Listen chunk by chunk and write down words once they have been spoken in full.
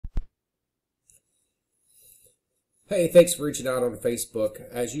Hey, thanks for reaching out on Facebook.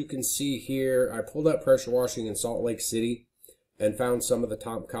 As you can see here, I pulled up pressure washing in Salt Lake City and found some of the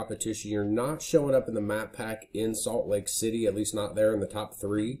top competition. You're not showing up in the map pack in Salt Lake City, at least not there in the top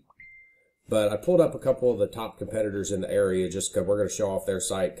 3. But I pulled up a couple of the top competitors in the area just because we're going to show off their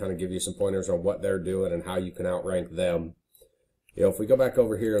site, kind of give you some pointers on what they're doing and how you can outrank them. You know, if we go back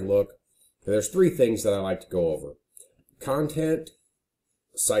over here and look, there's 3 things that I like to go over. Content,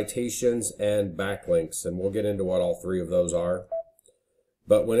 citations, and backlinks, and we'll get into what all 3 of those are.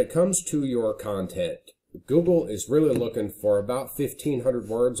 But when it comes to your content, Google is really looking for about 1,500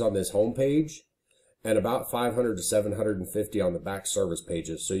 words on this home page and about 500 to 750 on the back service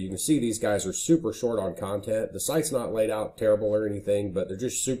pages. So you can see these guys are super short on content. The site's not laid out terrible or anything, but they're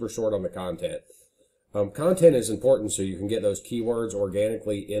just super short on the content. Content is important so you can get those keywords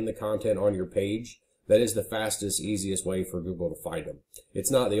organically in the content on your page. That is the fastest, easiest way for Google to find them.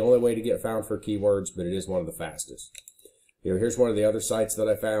 It's not the only way to get found for keywords, but it is one of the fastest. You know, here's one of the other sites that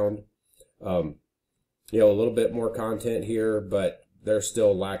I found. You know, a little bit more content here, but they're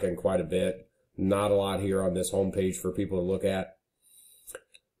still lacking quite a bit. Not a lot here on this home page for people to look at.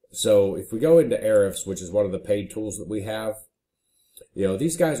 So if we go into Ahrefs, which is one of the paid tools that we have, you know,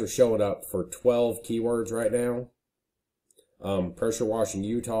 these guys are showing up for 12 keywords right now. Pressure washing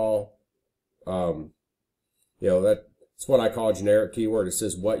Utah. You know, that's what I call a generic keyword. It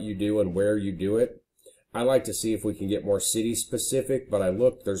says what you do and where you do it. I like to see if we can get more city specific, but I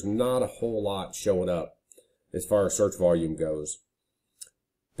looked, there's not a whole lot showing up as far as search volume goes.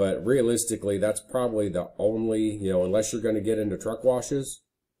 But realistically, that's probably the only, you know, unless you're going to get into truck washes,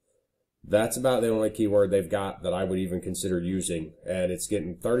 that's about the only keyword they've got that I would even consider using. And it's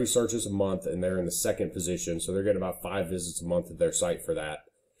getting 30 searches a month, and they're in the 2nd position, so they're getting about 5 visits a month to their site for that.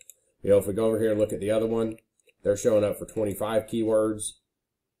 You know, if we go over here and look at the other one, they're showing up for 25 keywords.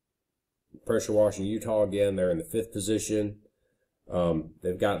 Pressure washing Utah, again, they're in the 5th position.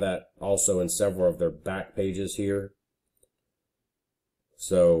 They've got that also in several of their back pages here.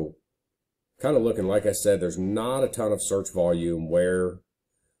 So, kind of looking, like I said, there's not a ton of search volume where,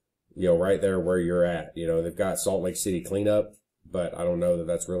 you know, right there where you're at. You know, they've got Salt Lake City cleanup, but I don't know that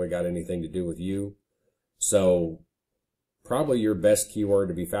that's really got anything to do with you. So, probably your best keyword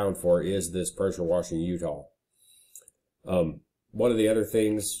to be found for is this pressure washing Utah. One of the other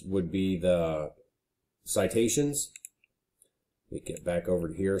things would be the citations. Let me get back over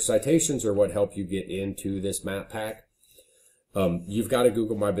to here. Citations are what help you get into this map pack. You've got a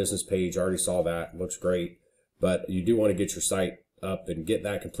Google My Business page. I already saw that. Looks great. But you do want to get your site up and get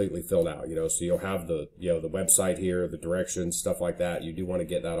that completely filled out. You know, so you'll have the, you know, the website here, the directions, stuff like that. You do want to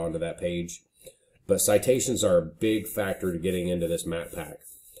get that onto that page. But citations are a big factor to getting into this map pack.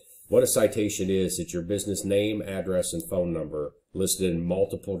 What a citation is, it's your business name, address, and phone number listed in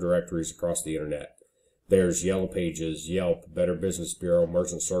multiple directories across the internet. There's Yellow Pages, Yelp, Better Business Bureau,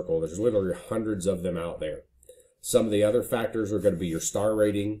 Merchant Circle. There's literally hundreds of them out there. Some of the other factors are going to be your star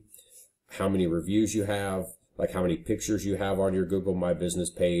rating, how many reviews you have, like how many pictures you have on your Google My Business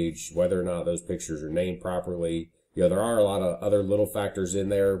page, whether or not those pictures are named properly. You know, there are a lot of other little factors in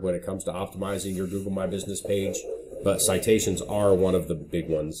there when it comes to optimizing your Google My Business page, but citations are one of the big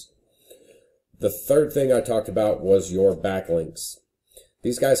ones. The third thing I talked about was your backlinks.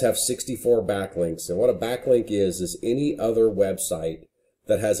 These guys have 64 backlinks, and what a backlink is any other website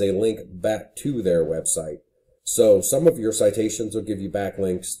that has a link back to their website. So some of your citations will give you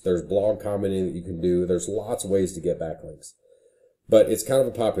backlinks. There's blog commenting that you can do. There's lots of ways to get backlinks. But it's kind of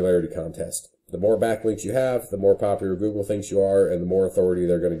a popularity contest. The more backlinks you have, the more popular Google thinks you are, and the more authority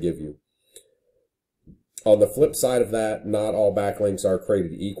they're going to give you. On the flip side of that, not all backlinks are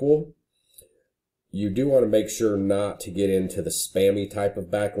created equal. You do want to make sure not to get into the spammy type of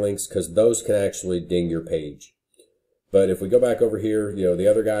backlinks because those can actually ding your page. But if we go back over here, you know, the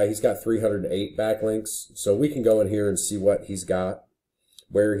other guy, he's got 308 backlinks. So we can go in here and see what he's got,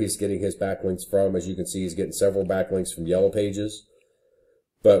 where he's getting his backlinks from. As you can see, he's getting several backlinks from Yellow Pages.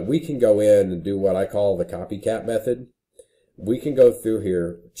 But we can go in and do what I call the copycat method. We can go through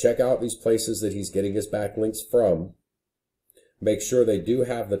here, check out these places that he's getting his backlinks from, make sure they do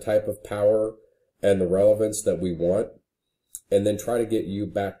have the type of power and the relevance that we want, and then try to get you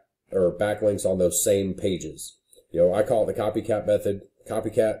backlinks on those same pages. You know, I call it the copycat method.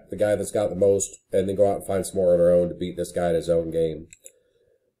 Copycat the guy that's got the most, and then go out and find some more on our own to beat this guy at his own game.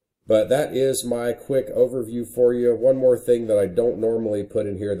 But that is my quick overview for you. One more thing that I don't normally put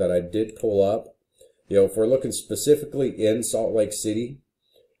in here that I did pull up. You know, if we're looking specifically in Salt Lake City,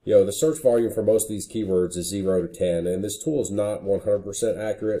 you know, the search volume for most of these keywords is 0 to 10, and this tool is not 100%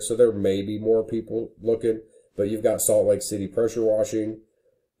 accurate, so there may be more people looking, but you've got Salt Lake City pressure washing,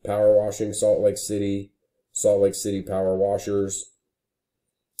 power washing, Salt Lake City, Salt Lake City power washers.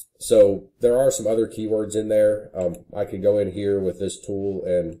 So there are some other keywords in there. I could go in here with this tool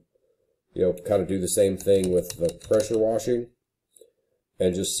and, kind of do the same thing with the pressure washing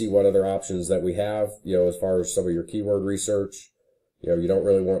and just see what other options that we have, as far as some of your keyword research. You don't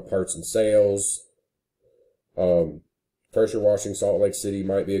really want parts and sales. Pressure washing Salt Lake City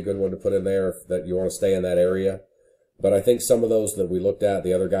might be a good one to put in there if that you want to stay in that area. But I think some of those that we looked at,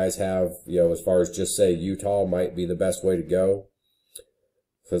 the other guys have, as far as just say Utah might be the best way to go.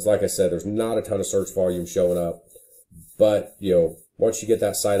 Because like I said, there's not a ton of search volume showing up. But, once you get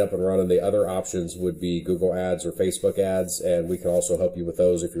that site up and running, the other options would be Google ads or Facebook ads. And we can also help you with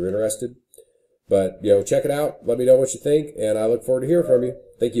those if you're interested. But, check it out. Let me know what you think. And I look forward to hearing from you.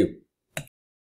 Thank you.